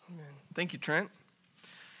Thank you, Trent.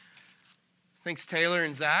 Thanks, Taylor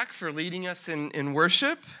and Zach, for leading us in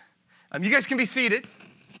worship. You guys can be seated.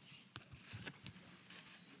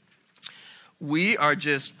 We are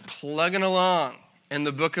just plugging along in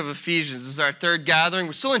the book of Ephesians. This is our third gathering.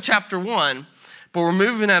 We're still in chapter 1, but we're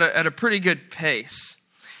moving at a pretty good pace.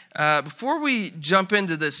 Before we jump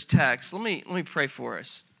into this text, let me pray for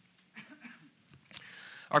us.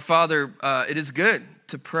 Our Father, it is good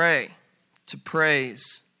to pray, to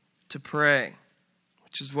praise, to pray,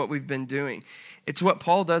 which is what we've been doing. It's what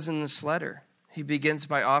Paul does in this letter. He begins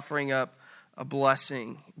by offering up a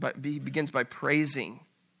blessing, but he begins by praising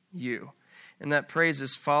you. And that praise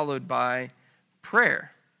is followed by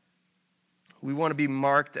prayer. We want to be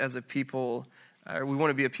marked as a people, we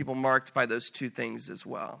want to be a people marked by those two things as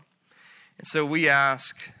well. And so we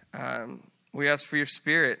ask for your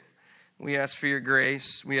Spirit. We ask for your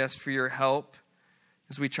grace. We ask for your help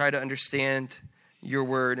as we try to understand your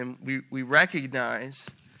word. And we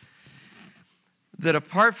recognize that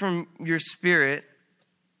apart from your Spirit,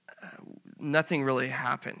 nothing really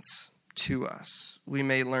happens to us. We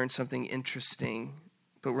may learn something interesting,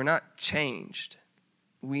 but we're not changed.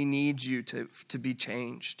 We need you to be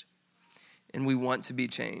changed. And we want to be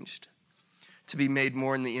changed, to be made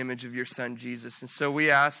more in the image of your Son, Jesus. And so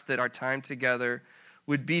we ask that our time together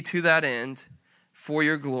would be to that end, for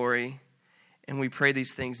your glory. And we pray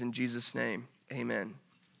these things in Jesus' name. Amen.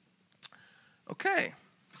 Okay,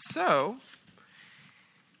 so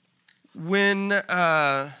when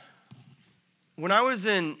I was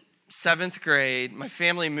in 7th grade, my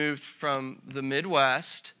family moved from the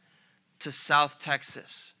Midwest to South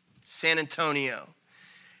Texas, San Antonio.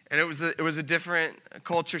 And it was a different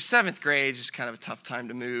culture. 7th grade is just kind of a tough time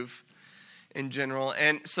to move in general.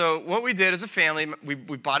 And so what we did as a family, we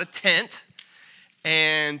bought a tent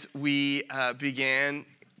and we began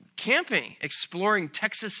camping, exploring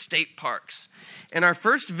Texas state parks. And our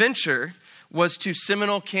first venture was to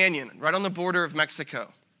Seminole Canyon, right on the border of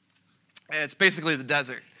Mexico. And it's basically the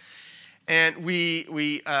desert. And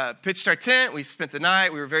we pitched our tent, we spent the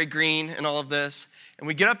night, we were very green in all of this. And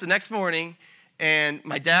we get up the next morning, and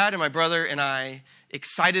my dad and my brother and I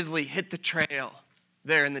excitedly hit the trail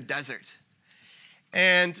there in the desert.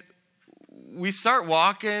 And we start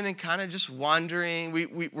walking and kind of just wandering.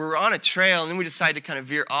 We're on a trail, and then we decide to kind of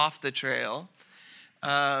veer off the trail.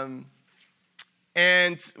 And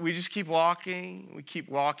we just keep walking. We keep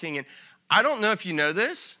walking. And I don't know if you know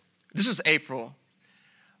this. This was April.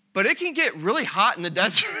 But it can get really hot in the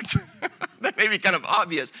desert. That may be kind of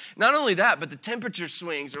obvious. Not only that, but the temperature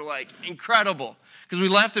swings are like incredible. Because we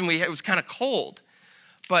left and it was kind of cold.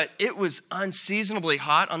 But it was unseasonably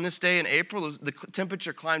hot on this day in April. The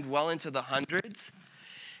temperature climbed well into the hundreds.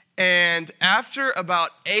 And after about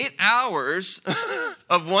 8 hours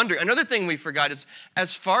of wandering, another thing we forgot is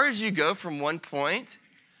as far as you go from one point,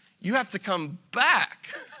 you have to come back.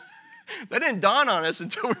 That didn't dawn on us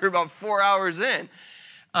until we were about 4 hours in.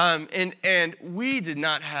 And we did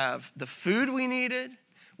not have the food we needed.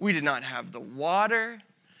 We did not have the water.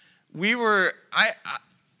 We all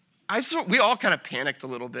kind of panicked a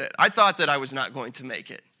little bit. I thought that I was not going to make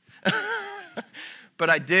it. But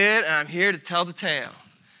I did, and I'm here to tell the tale.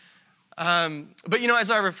 But as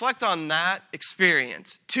I reflect on that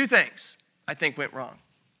experience, 2 things I think went wrong.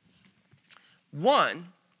 1,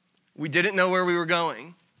 we didn't know where we were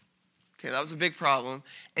going. Okay, that was a big problem.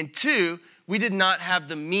 And 2, we did not have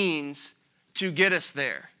the means to get us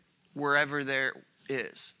there, wherever there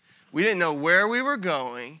is. We didn't know where we were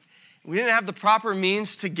going. We didn't have the proper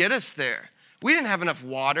means to get us there. We didn't have enough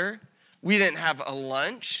water. We didn't have a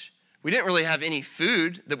lunch. We didn't really have any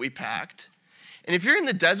food that we packed. And if you're in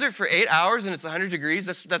the desert for 8 hours and it's 100 degrees,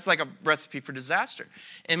 that's like a recipe for disaster.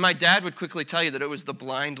 And my dad would quickly tell you that it was the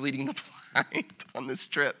blind leading the blind on this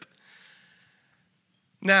trip.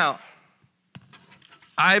 Now,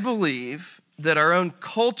 I believe that our own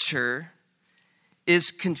culture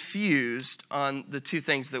is confused on the 2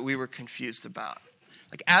 things that we were confused about.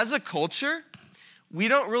 Like, as a culture, we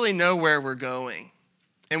don't really know where we're going.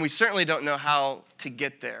 And we certainly don't know how to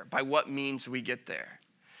get there, by what means we get there.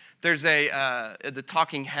 There's the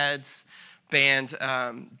Talking Heads band.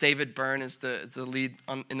 David Byrne is the lead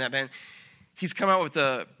in that band. He's come out with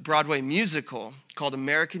a Broadway musical called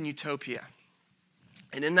American Utopia.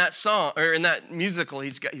 And in that song, or in that musical,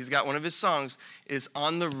 he's got one of his songs is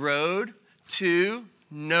On the Road to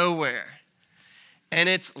Nowhere. And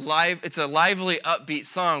it's a lively, upbeat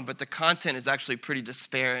song, but the content is actually pretty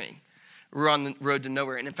despairing. We're on the road to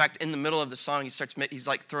nowhere. And in fact, in the middle of the song, he's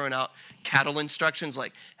like throwing out cattle instructions,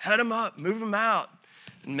 like, head them up, move them out,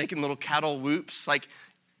 and making little cattle whoops. Like,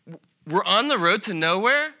 we're on the road to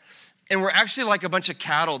nowhere, And we're actually like a bunch of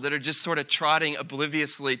cattle that are just sort of trotting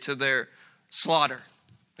obliviously to their slaughter.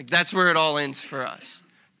 Like that's where it all ends for us.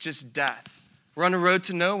 Just death. We're on a road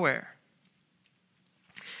to nowhere.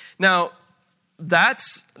 Now,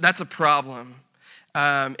 that's a problem.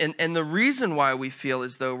 And the reason why we feel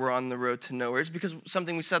as though we're on the road to nowhere is because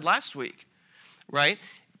something we said last week, right?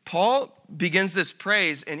 Paul begins this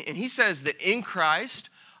praise, and he says that in Christ,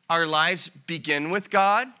 our lives begin with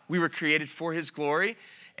God. We were created for his glory.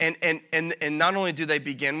 And not only do they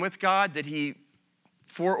begin with God, that he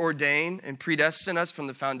foreordained and predestined us from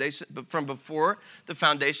before the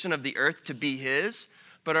foundation of the earth to be his,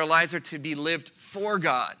 but our lives are to be lived for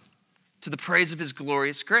God, to the praise of his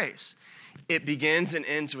glorious grace. It begins and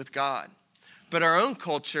ends with God. But our own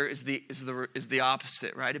culture is the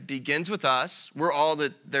opposite, right? It begins with us. We're all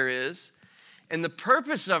that there is. And the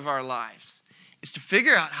purpose of our lives is to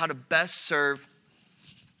figure out how to best serve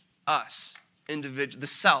us, the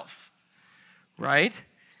self, right?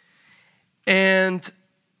 And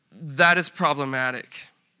that is problematic.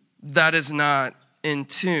 That is not in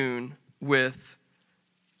tune with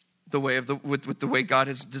the way with the way God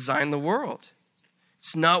has designed the world.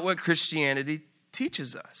 It's not what Christianity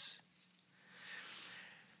teaches us.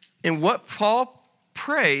 And what Paul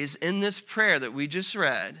prays in this prayer that we just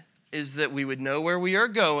read is that we would know where we are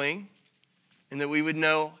going and that we would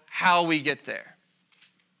know how we get there.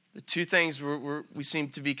 The two things we seem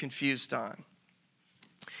to be confused on.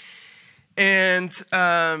 And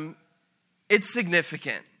it's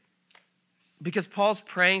significant because Paul's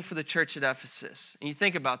praying for the church at Ephesus. And you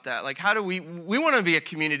think about that. Like, how do we want to be a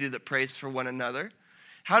community that prays for one another.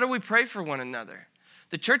 How do we pray for one another?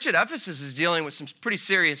 The church at Ephesus is dealing with some pretty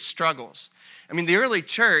serious struggles. I mean, the early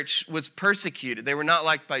church was persecuted. They were not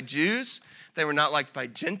liked by Jews. They were not liked by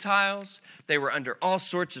Gentiles. They were under all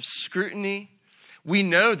sorts of scrutiny. We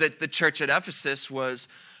know that the church at Ephesus was,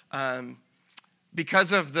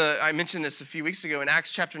 because of I mentioned this a few weeks ago, in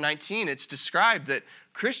Acts chapter 19, it's described that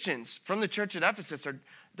Christians from the church at Ephesus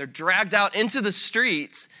they're dragged out into the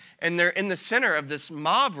streets, and they're in the center of this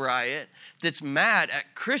mob riot that's mad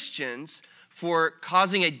at Christians for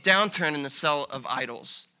causing a downturn in the sale of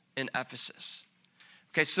idols in Ephesus.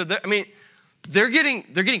 Okay, so they're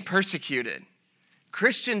getting persecuted.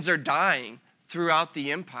 Christians are dying throughout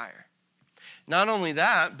the empire. Not only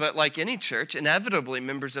that, but like any church, inevitably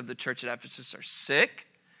members of the church at Ephesus are sick.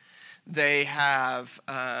 They've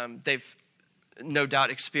no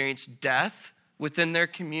doubt experienced death within their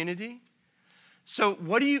community. So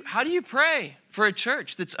how do you pray for a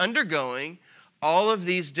church that's undergoing all of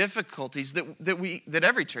these difficulties that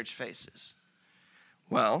every church faces?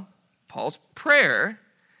 Well, Paul's prayer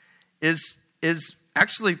is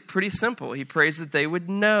actually pretty simple. He prays that they would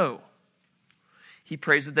know. He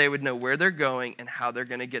prays that they would know where they're going and how they're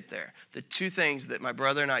going to get there. The two things that my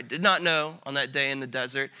brother and I did not know on that day in the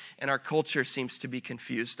desert, and our culture seems to be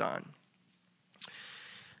confused on.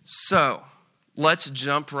 So, let's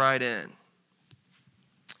jump right in.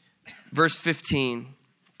 Verse 15,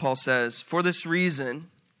 Paul says, "For this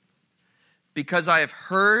reason, because I have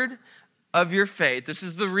heard of your faith," this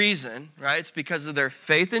is the reason, right? It's because of their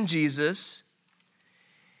faith in Jesus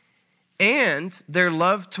and their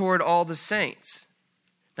love toward all the saints.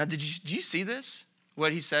 Now, did you see this?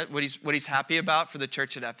 What he said, what he's happy about for the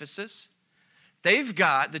church at Ephesus? They've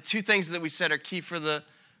got the two things that we said are key for the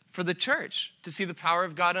church to see the power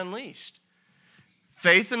of God unleashed.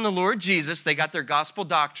 Faith in the Lord Jesus, they got their gospel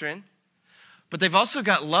doctrine, but they've also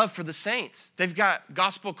got love for the saints. They've got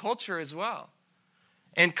gospel culture as well.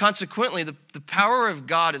 And consequently, the power of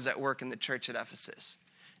God is at work in the church at Ephesus.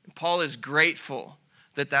 And Paul is grateful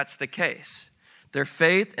that that's the case. Their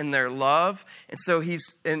faith and their love. And so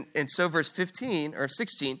so verse 15 or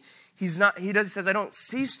 16, he says, "I don't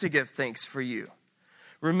cease to give thanks for you,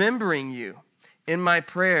 remembering you in my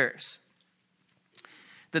prayers,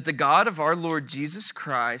 that the God of our Lord Jesus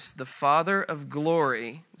Christ, the Father of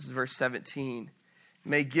glory," this is verse 17,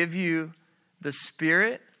 "may give you the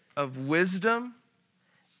spirit of wisdom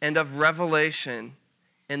and of revelation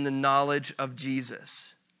in the knowledge of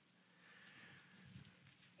Jesus."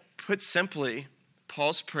 Put simply,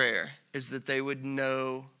 Paul's prayer is that they would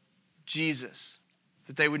know Jesus.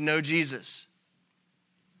 That they would know Jesus.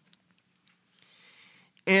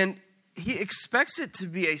 And he expects it to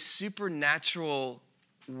be a supernatural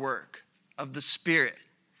work of the Spirit.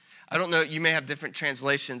 I don't know, you may have different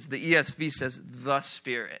translations. The ESV says the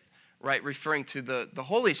Spirit, right? Referring to the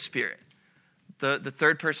Holy Spirit, the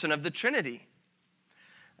third person of the Trinity.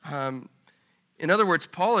 In other words,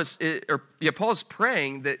 Paul is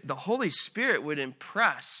praying that the Holy Spirit would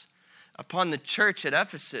impress upon the church at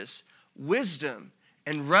Ephesus wisdom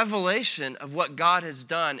and revelation of what God has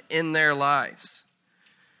done in their lives,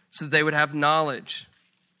 so that they would have knowledge.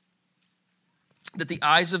 That the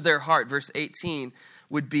eyes of their heart, verse 18,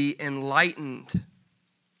 would be enlightened.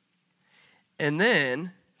 And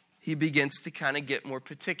then he begins to kind of get more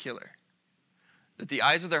particular. That the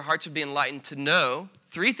eyes of their hearts would be enlightened to know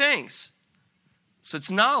three things. So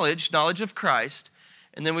it's knowledge of Christ,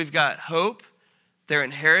 and then we've got hope, their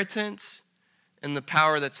inheritance, and the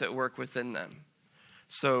power that's at work within them.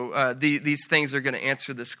 So these things are going to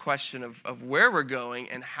answer this question of where we're going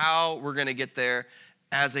and how we're going to get there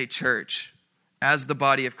as a church, as the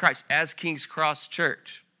body of Christ, as King's Cross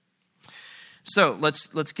Church. So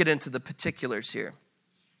let's get into the particulars here.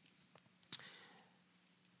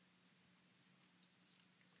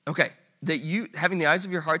 Okay, that you, having the eyes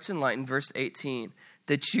of your hearts enlightened, verse 18,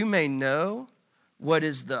 that you may know what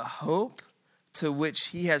is the hope to which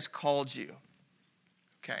he has called you.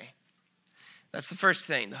 Okay, that's the first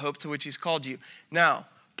thing, the hope to which he's called you. Now,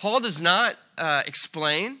 Paul does not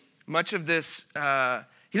explain much of this.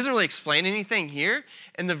 He doesn't really explain anything here.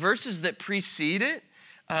 In the verses that precede it,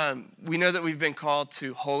 we know that we've been called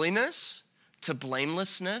to holiness, to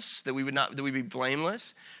blamelessness, that we would be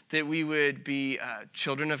blameless, that we would be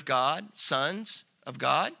children of God, sons of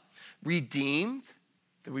God, redeemed,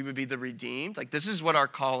 that we would be the redeemed. Like, this is what our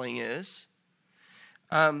calling is.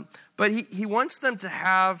 But he wants them to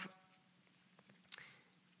have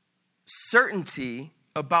certainty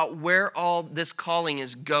about where all this calling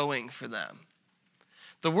is going for them.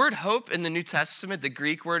 The word hope in the New Testament, the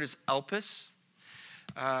Greek word is elpis.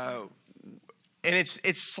 And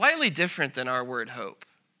it's slightly different than our word hope.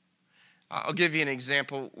 I'll give you an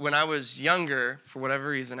example. When I was younger, for whatever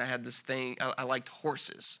reason, I had this thing. I liked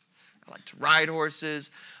horses. I liked to ride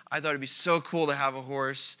horses. I thought it'd be so cool to have a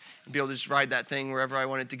horse and be able to just ride that thing wherever I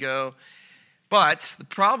wanted to go. But the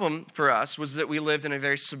problem for us was that we lived in a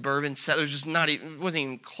very suburban set. It was just it wasn't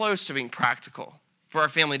even close to being practical for our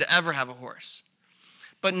family to ever have a horse.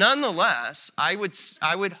 But nonetheless, I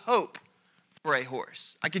would hope for a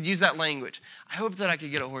horse. I could use that language. I hope that I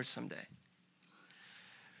could get a horse someday.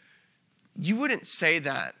 You wouldn't say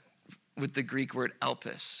that with the Greek word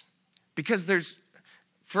elpis, because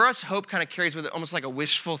for us, hope kind of carries with it almost like a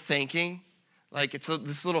wishful thinking. Like it's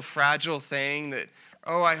this little fragile thing that,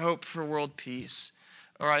 I hope for world peace,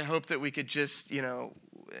 or I hope that we could just, I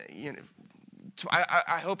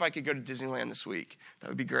hope I could go to Disneyland this week. That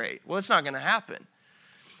would be great. Well, it's not going to happen.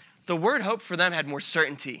 The word hope for them had more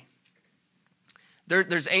certainty.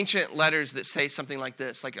 There's ancient letters that say something like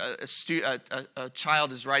this, like a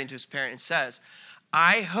child is writing to his parent and says,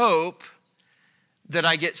 I hope that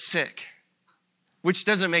I get sick, which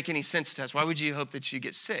doesn't make any sense to us. Why would you hope that you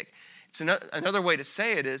get sick? It's another way to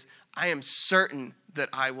say it is, I am certain that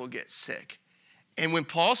I will get sick. And when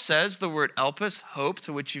Paul says the word elpis, hope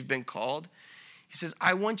to which you've been called, he says,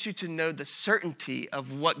 I want you to know the certainty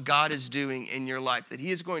of what God is doing in your life, that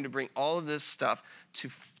he is going to bring all of this stuff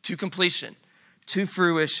to completion, to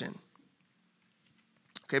fruition.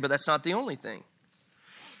 Okay, but that's not the only thing.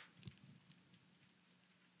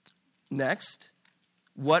 Next,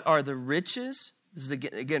 what are the riches? This is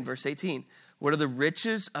again verse 18. What are the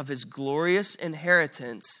riches of his glorious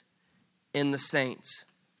inheritance in the saints?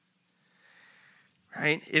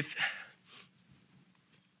 Right? If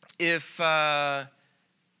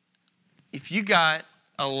you got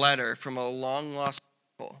a letter from a long lost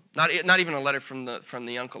uncle, not even a letter from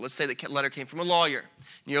the uncle. Let's say the letter came from a lawyer.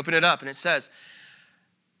 And you open it up and it says,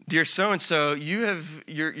 "Dear so and so,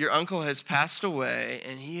 your uncle has passed away,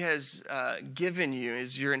 and he has given you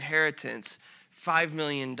as your inheritance $5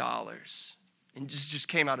 million," and just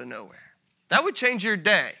came out of nowhere. That would change your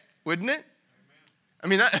day, wouldn't it?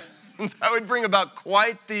 Amen. I mean that would bring about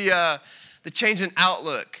quite the change in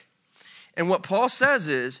outlook. And what Paul says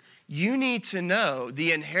is, you need to know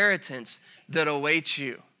the inheritance that awaits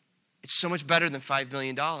you. It's so much better than $5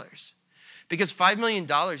 million. Because $5 million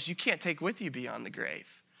you can't take with you beyond the grave.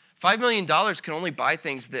 $5 million can only buy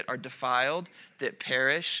things that are defiled, that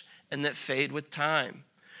perish, and that fade with time.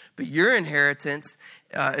 But your inheritance,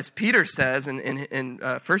 as Peter says in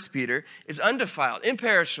 1 Peter, is undefiled,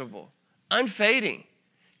 imperishable, unfading,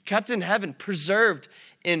 kept in heaven, preserved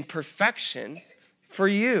in perfection for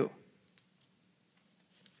you.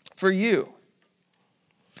 For you.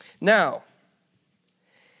 Now,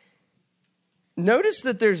 notice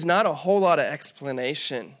that there's not a whole lot of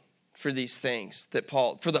explanation for these things that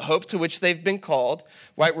Paul, for the hope to which they've been called,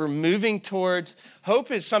 right? We're moving towards,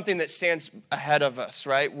 hope is something that stands ahead of us,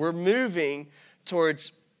 right? We're moving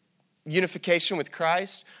towards unification with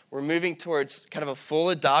Christ. We're moving towards kind of a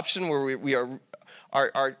full adoption where we are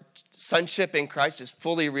our sonship in Christ is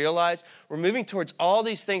fully realized, we're moving towards all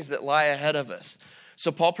these things that lie ahead of us.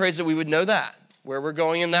 So Paul prays that we would know that, where we're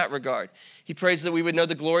going in that regard. He prays that we would know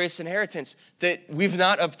the glorious inheritance that we've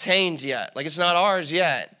not obtained yet. Like it's not ours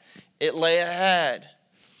yet. It lay ahead.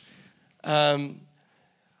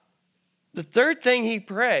 The third thing he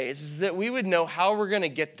prays is that we would know how we're going to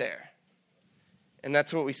get there. And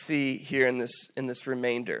that's what we see here in this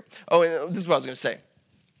remainder. Oh, and this is what I was going to say.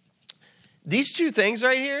 These two things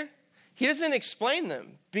right here, he doesn't explain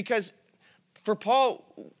them because for Paul,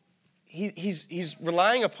 he's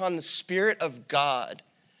relying upon the Spirit of God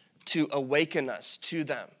to awaken us to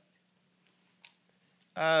them.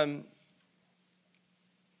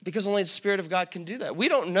 Because only the Spirit of God can do that. We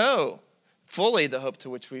don't know fully the hope to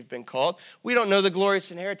which we've been called. We don't know the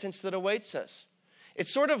glorious inheritance that awaits us.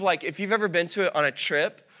 It's sort of like if you've ever been to it on a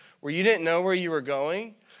trip where you didn't know where you were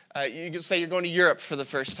going. You could say you're going to Europe for the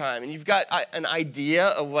first time, and you've got an idea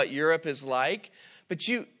of what Europe is like, but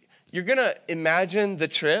you're going to imagine the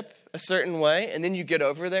trip a certain way, and then you get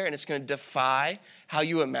over there, and it's going to defy how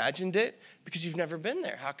you imagined it because you've never been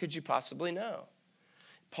there. How could you possibly know?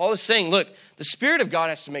 Paul is saying, look, the Spirit of God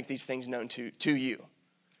has to make these things known to you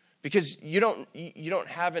because you don't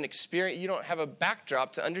have an experience, you don't have a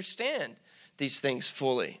backdrop to understand these things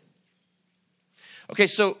fully. Okay,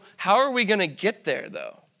 so how are we going to get there,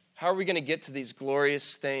 though? How are we going to get to these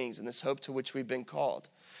glorious things and this hope to which we've been called?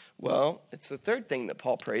 Well, it's the third thing that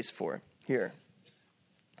Paul prays for here.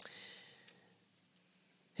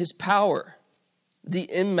 His power, the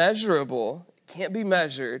immeasurable, can't be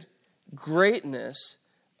measured, greatness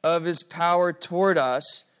of his power toward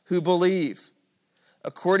us who believe,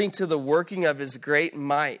 according to the working of his great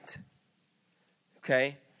might.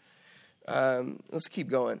 Okay? Let's keep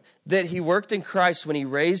going. That he worked in Christ when he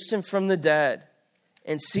raised him from the dead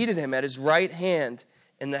and seated him at his right hand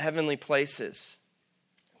in the heavenly places.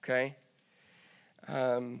 Okay?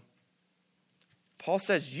 Paul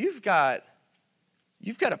says you've got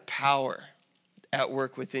a power at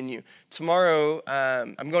work within you. Tomorrow,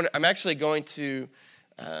 I'm actually going to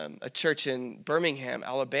a church in Birmingham,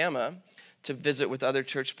 Alabama, to visit with other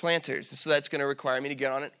church planters. So that's going to require me to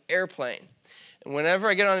get on an airplane. And whenever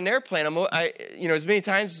I get on an airplane, as many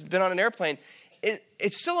times as I've been on an airplane,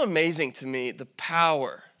 it's still amazing to me the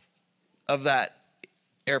power of that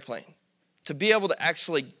airplane. To be able to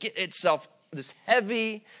actually get itself, this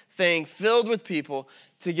heavy thing filled with people,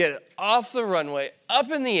 to get it off the runway, up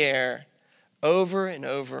in the air, over and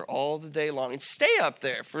over all the day long, and stay up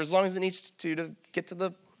there for as long as it needs to get to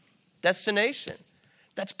the destination.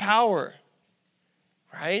 That's power,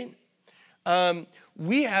 right?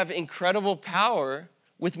 We have incredible power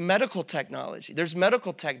with medical technology. There's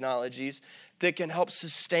medical technologies that can help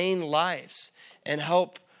sustain lives and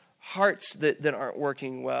help hearts that aren't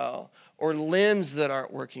working well or limbs that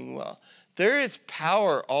aren't working well. There is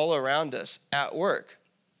power all around us at work.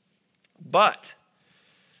 But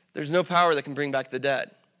there's no power that can bring back the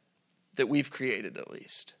dead that we've created, at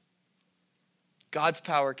least. God's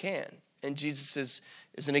power can, and Jesus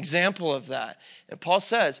is an example of that. And Paul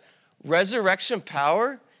says, resurrection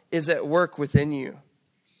power is at work within you.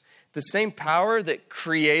 The same power that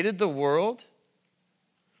created the world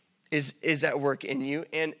is at work in you,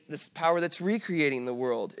 and this power that's recreating the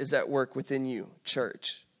world is at work within you,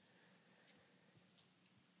 church.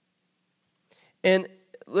 And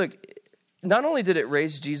look, not only did it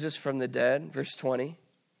raise Jesus from the dead, verse 20,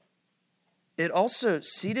 it also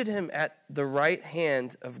seated him at the right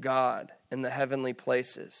hand of God in the heavenly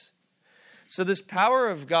places. So this power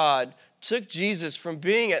of God took Jesus from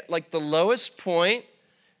being at like the lowest point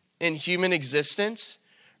in human existence,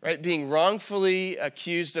 right? Being wrongfully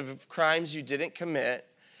accused of crimes you didn't commit,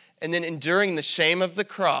 and then enduring the shame of the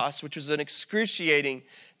cross, which was an excruciating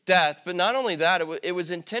death. But not only that, it was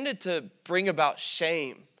intended to bring about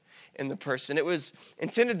shame in the person. It was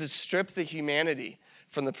intended to strip the humanity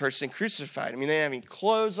from the person crucified. I mean, they didn't have any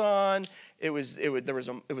clothes on. It was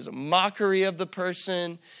a mockery of the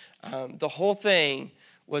person. The whole thing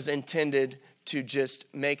was intended to just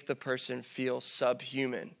make the person feel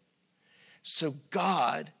subhuman. So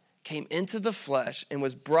God came into the flesh and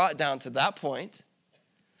was brought down to that point,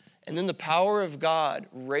 and then the power of God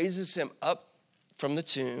raises him up from the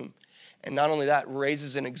tomb, and not only that,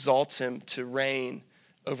 raises and exalts him to reign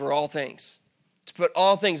over all things, to put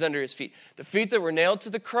all things under his feet. The feet that were nailed to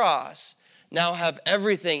the cross now have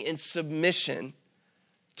everything in submission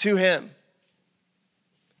to him.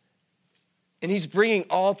 And he's bringing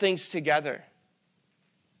all things together.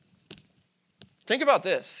 Think about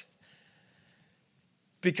this.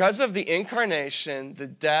 Because of the incarnation, the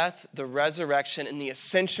death, the resurrection, and the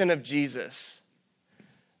ascension of Jesus,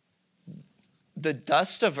 the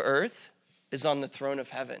dust of earth is on the throne of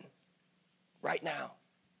heaven right now.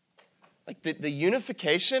 Like the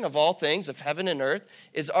unification of all things, of heaven and earth,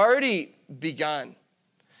 is already begun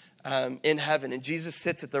in heaven. And Jesus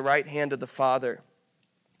sits at the right hand of the Father,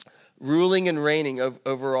 ruling and reigning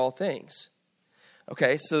over all things.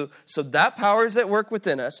 Okay, so that power is at work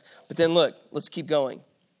within us. But then look, let's keep going.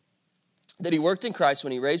 That he worked in Christ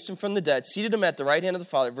when he raised him from the dead, seated him at the right hand of the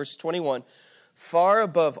Father, verse 21, far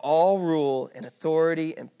above all rule and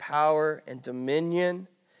authority and power and dominion,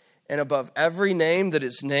 and above every name that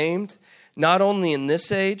is named, not only in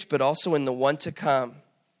this age, but also in the one to come.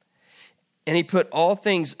 And he put all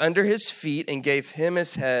things under his feet and gave him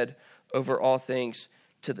his head over all things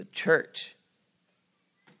to the church.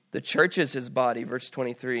 The church is his body, verse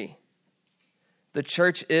 23. The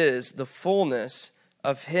church is the fullness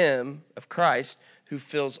of him, of Christ, who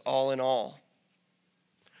fills all in all.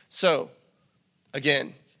 So,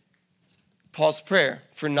 again, Paul's prayer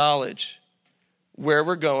for knowledge, where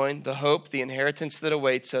we're going, the hope, the inheritance that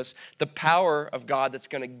awaits us, the power of God that's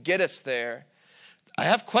going to get us there. I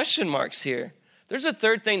have question marks here. There's a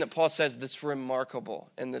third thing that Paul says that's remarkable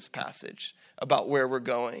in this passage about where we're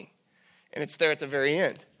going. And it's there at the very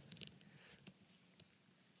end.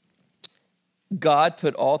 God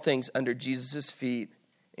put all things under Jesus' feet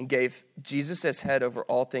and gave Jesus as head over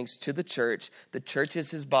all things to the church. The church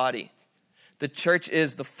is his body. The church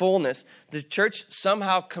is the fullness. The church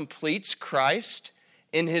somehow completes Christ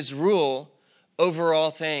in his rule over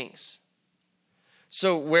all things.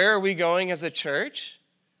 So where are we going as a church?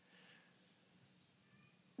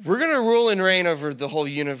 We're going to rule and reign over the whole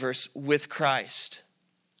universe with Christ.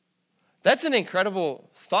 That's an incredible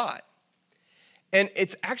thought. And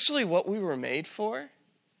it's actually what we were made for.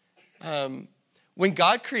 When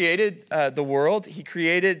God created the world, he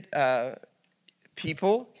created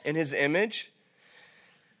people in his image.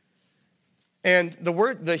 And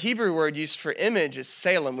the Hebrew word used for image is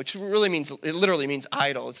Salem, which literally means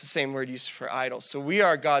idol. It's the same word used for idol. So we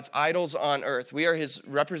are God's idols on earth. We are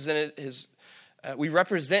we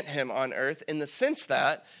represent him on earth in the sense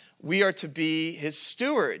that we are to be his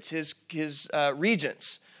stewards, his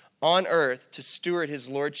regents on earth, to steward his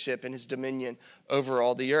lordship and his dominion over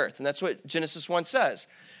all the earth. And that's what Genesis 1 says,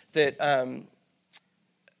 that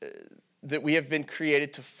we have been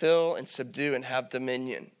created to fill and subdue and have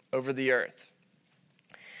dominion over the earth.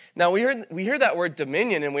 Now, we hear that word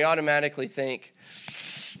dominion and we automatically think,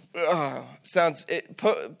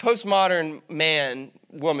 postmodern man,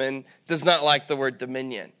 woman does not like the word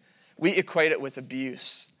dominion. We equate it with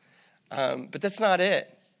abuse. But that's not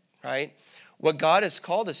it, right? What God has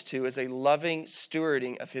called us to is a loving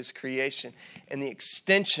stewarding of his creation and the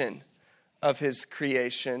extension of his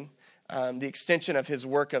creation, the extension of his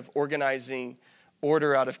work of organizing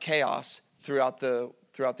order out of chaos throughout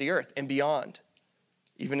the earth and beyond,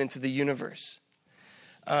 even into the universe.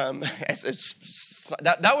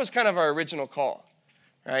 That was kind of our original call,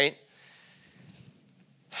 right?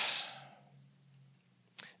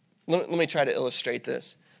 Let me try to illustrate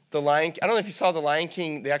this. I don't know if you saw The Lion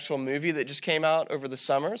King, the actual movie that just came out over the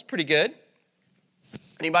summer. It's pretty good.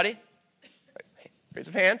 Anybody? Raise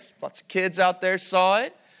of hands. Lots of kids out there saw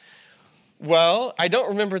it. Well, I don't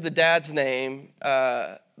remember the dad's name,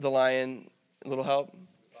 the lion. A little help?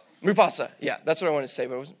 Mufasa. Yeah, that's what I wanted to say,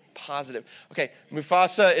 but I wasn't positive. Okay,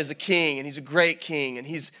 Mufasa is a king, and he's a great king, and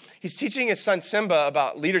he's teaching his son Simba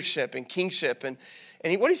about leadership and kingship, and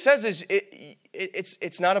what he says is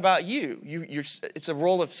it's not about you. It's a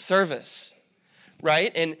role of service,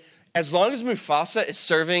 right? And as long as Mufasa is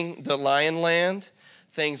serving the lion land,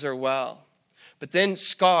 things are well. But then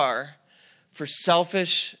Scar, for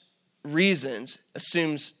selfish reasons,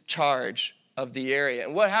 assumes charge of the area.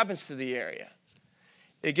 And what happens to the area?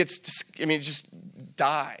 It just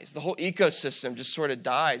dies. The whole ecosystem just sort of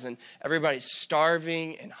dies, and everybody's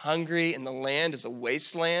starving and hungry, and the land is a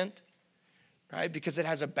wasteland, right? Because it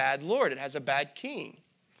has a bad lord. It has a bad king.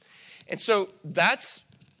 And so that's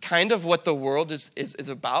kind of what the world is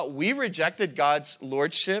about. We rejected God's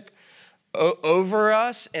lordship over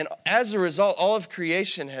us, and as a result, all of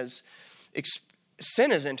creation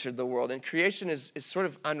sin has entered the world, and creation is sort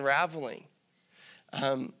of unraveling.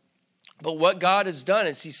 But what God has done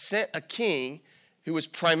is he sent a king who was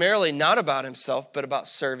primarily not about himself, but about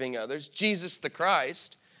serving others, Jesus the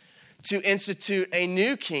Christ, to institute a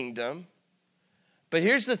new kingdom. But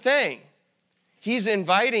here's the thing. He's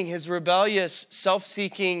inviting his rebellious,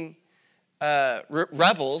 self-seeking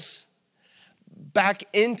rebels back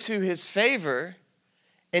into his favor,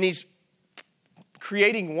 and he's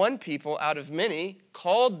creating one people out of many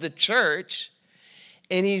called the church,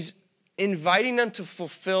 and he's inviting them to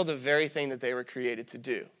fulfill the very thing that they were created to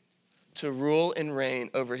do, to rule and reign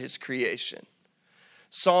over his creation.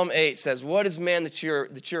 Psalm 8 says, what is man that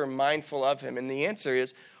you're mindful of him? And the answer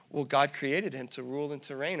is, well, God created him to rule and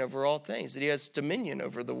to reign over all things, that he has dominion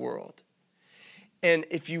over the world. And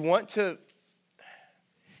if you want to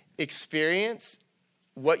experience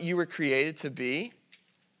what you were created to be,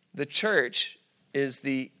 the church is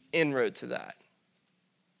the inroad to that.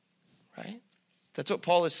 Right? That's what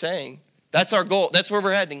Paul is saying. That's our goal. That's where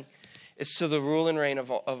we're heading. It's to the rule and reign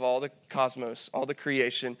of all the cosmos, all the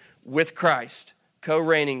creation, with Christ,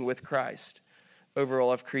 co-reigning with Christ over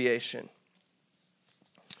all of creation.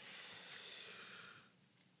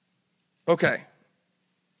 Okay.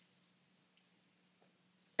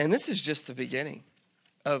 And this is just the beginning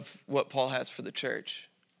of what Paul has for the church.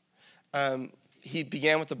 He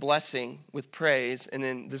began with a blessing, with praise, and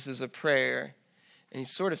then this is a prayer. And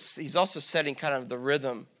he's also setting kind of the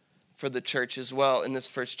rhythm for the church as well in this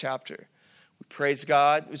first chapter. We praise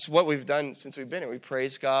God. It's what we've done since we've been here. We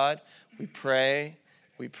praise God. We pray.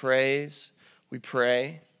 We praise. We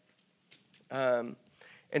pray. And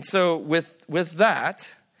so with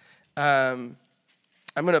that, I'm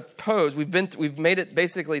going to pose. We've made it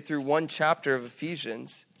basically through one chapter of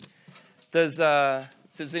Ephesians. Does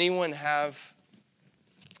anyone have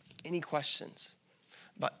any questions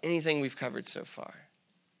about anything we've covered so far?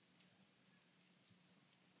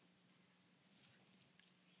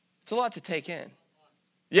 It's a lot to take in.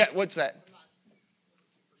 Yeah, what's that? I'm not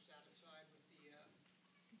super satisfied with the hope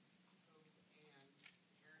and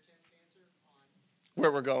inheritance answer on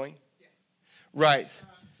Where we're going? Yeah. Right.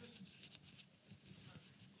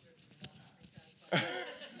 just not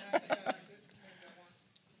satisfied. Maybe I want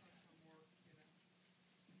a more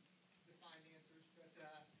defined answers. But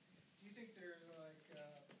do you think there's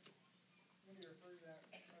when you refer to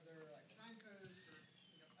that, are there signposts or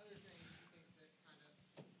other things you think that kind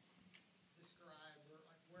of describe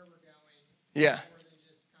where we're going? Yeah. More than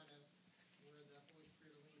just kind of where the Holy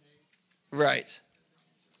Spirit illuminates. Right.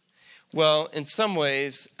 Well, in some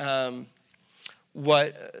ways, the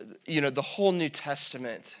whole New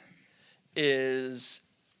Testament is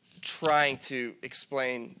trying to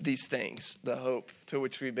explain these things, the hope to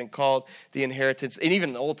which we've been called, the inheritance, and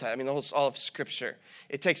even the Old Testament, all of Scripture.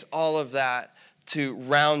 It takes all of that to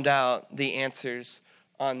round out the answers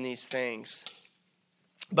on these things.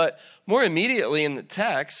 But more immediately in the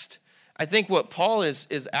text, I think what Paul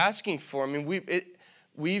is asking for,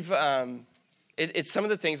 it's some of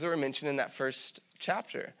the things that were mentioned in that first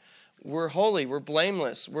chapter. We're holy, we're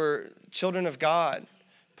blameless, we're children of God.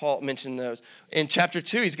 Paul mentioned those. In chapter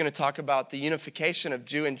 2, he's going to talk about the unification of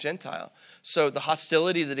Jew and Gentile. So the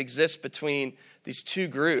hostility that exists between these two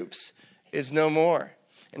groups is no more.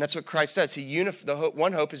 And that's what Christ does.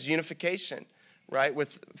 One hope is unification, right?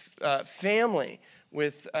 With family,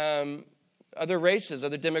 with other races,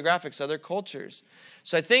 other demographics, other cultures.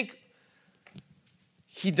 So I think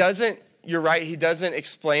you're right, he doesn't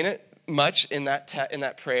explain it much in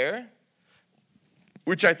that prayer,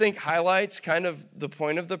 which I think highlights kind of the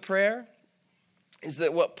point of the prayer, is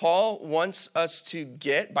that what Paul wants us to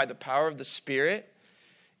get by the power of the Spirit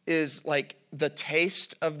is like the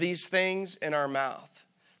taste of these things in our mouth,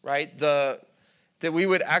 right? That it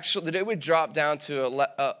would drop down to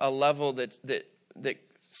a level that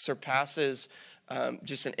surpasses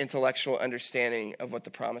just an intellectual understanding of what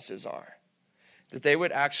the promises are. That they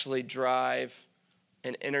would actually drive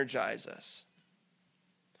and energize us.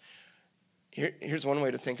 Here's one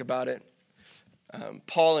way to think about it.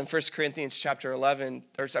 Paul in 2 Corinthians chapter 11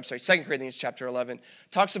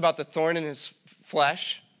 talks about the thorn in his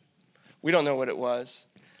flesh. We don't know what it was.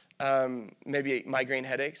 Maybe migraine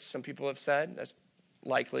headaches, some people have said. That's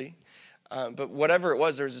likely. But whatever it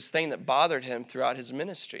was, there was this thing that bothered him throughout his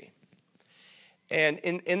ministry. And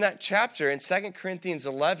in that chapter, in 2 Corinthians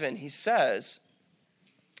 11, he says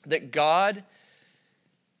that God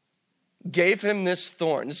gave him this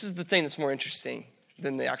thorn. This is the thing that's more interesting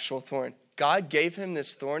than the actual thorn. God gave him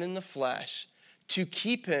this thorn in the flesh to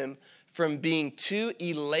keep him from being too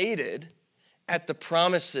elated at the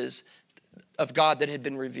promises of God that had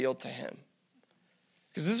been revealed to him.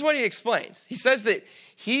 Because this is what he explains. He says that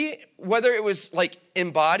whether it was like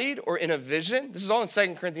embodied or in a vision, this is all in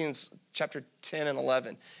 2 Corinthians chapter 10 and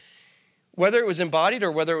 11. Whether it was embodied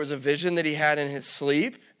or whether it was a vision that he had in his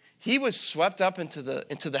sleep, he was swept up into the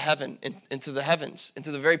heavens,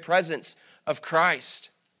 into the very presence of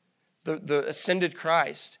Christ, the ascended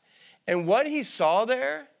Christ. And what he saw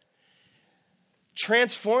there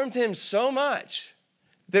transformed him so much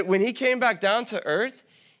that when he came back down to earth,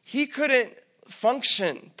 he couldn't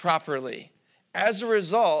function properly as a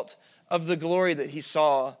result of the glory that he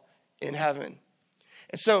saw in heaven.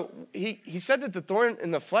 And so he said that the thorn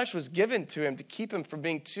in the flesh was given to him to keep him from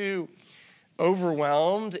being too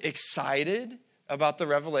overwhelmed, excited about the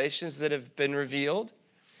revelations that have been revealed.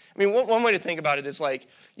 I mean, one way to think about it is like,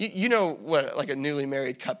 you know what like a newly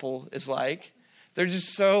married couple is like. They're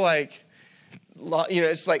just so like,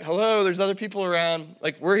 it's like, hello, there's other people around.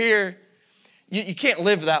 Like, we're here. You can't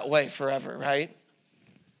live that way forever, right?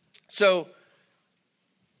 So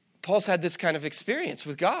Paul's had this kind of experience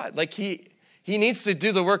with God. Like he needs to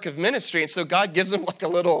do the work of ministry. And so God gives him like a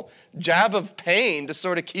little jab of pain to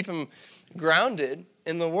sort of keep him grounded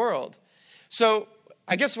in the world. So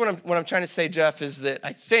I guess what I'm trying to say, Jeff, is that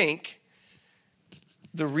I think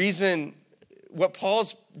the reason, what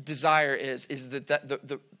Paul's desire is that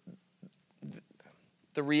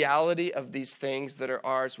the reality of these things that are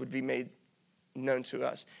ours would be made known to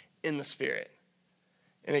us in the Spirit.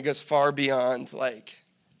 And it goes far beyond like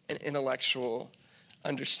an intellectual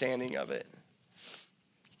understanding of it.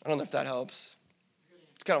 I don't know if that helps.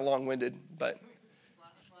 It's kind of long-winded, but...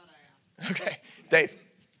 Okay, Dave.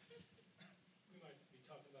 We might be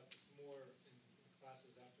talking about this more in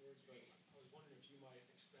classes afterwards, but I was wondering if you might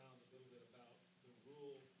expound a little bit about the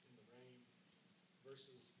rule in the reign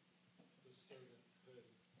versus the servanthood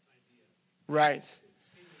idea. Right. It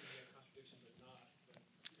seemingly a contradiction, but not.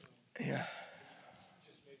 But, Yeah.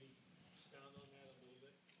 Just maybe expound on that a little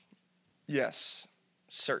bit. Yes,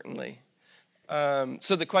 certainly.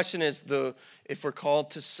 So the question is, if we're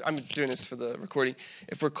called to, I'm doing this for the recording,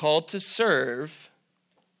 if we're called to serve,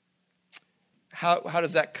 how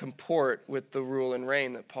does that comport with the rule and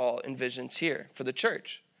reign that Paul envisions here for the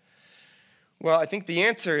church? Well, I think the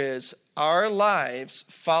answer is our lives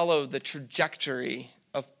follow the trajectory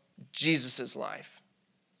of Jesus' life,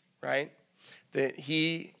 right? That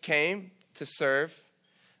he came to serve,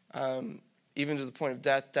 even to the point of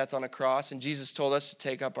death on a cross, and Jesus told us to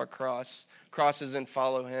take up our crosses and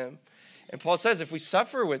follow him. And Paul says if we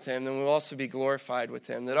suffer with him, then we'll also be glorified with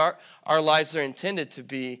him. That our lives are intended to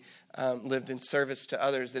be lived in service to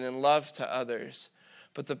others and in love to others.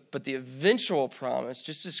 But the eventual promise,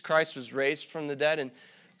 just as Christ was raised from the dead and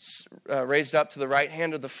raised up to the right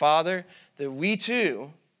hand of the Father, that we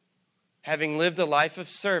too, having lived a life of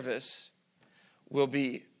service, will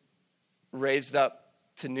be raised up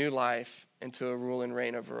to new life and to a rule and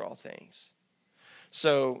reign over all things.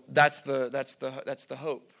 So that's the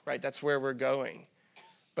hope, right? That's where we're going.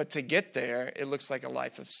 But to get there, it looks like a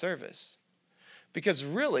life of service. Because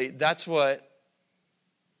really, that's what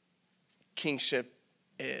kingship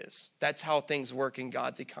is. That's how things work in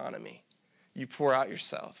God's economy. You pour out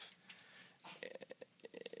yourself.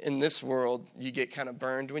 In this world, you get kind of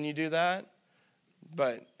burned when you do that.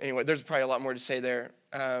 But anyway, there's probably a lot more to say there.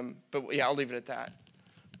 But yeah, I'll leave it at that.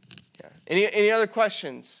 Yeah. Any other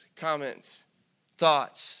questions, comments?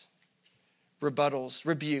 Thoughts, rebuttals,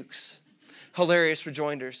 rebukes, hilarious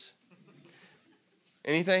rejoinders.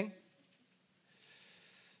 Anything?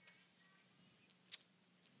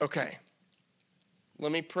 Okay.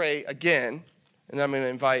 Let me pray again, and I'm going to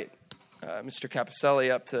invite Mr.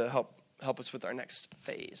 Capicelli up to help us with our next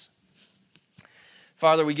phase.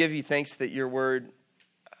 Father, we give you thanks that your word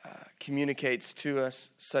communicates to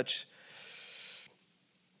us such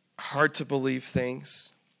hard to believe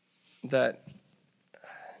things, that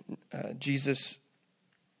Jesus,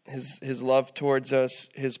 his love towards us,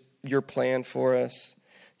 your plan for us,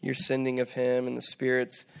 your sending of him, and the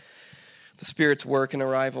Spirit's work and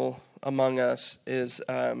arrival among us is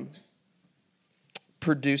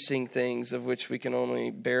producing things of which we can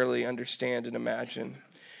only barely understand and imagine.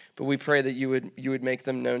 But we pray that you would make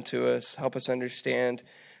them known to us, help us understand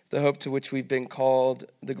the hope to which we've been called,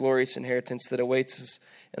 the glorious inheritance that awaits us,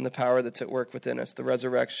 and the power that's at work within us, the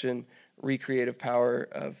resurrection, recreative power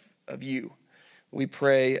of you. We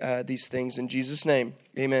pray these things in Jesus' name.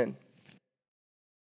 Amen.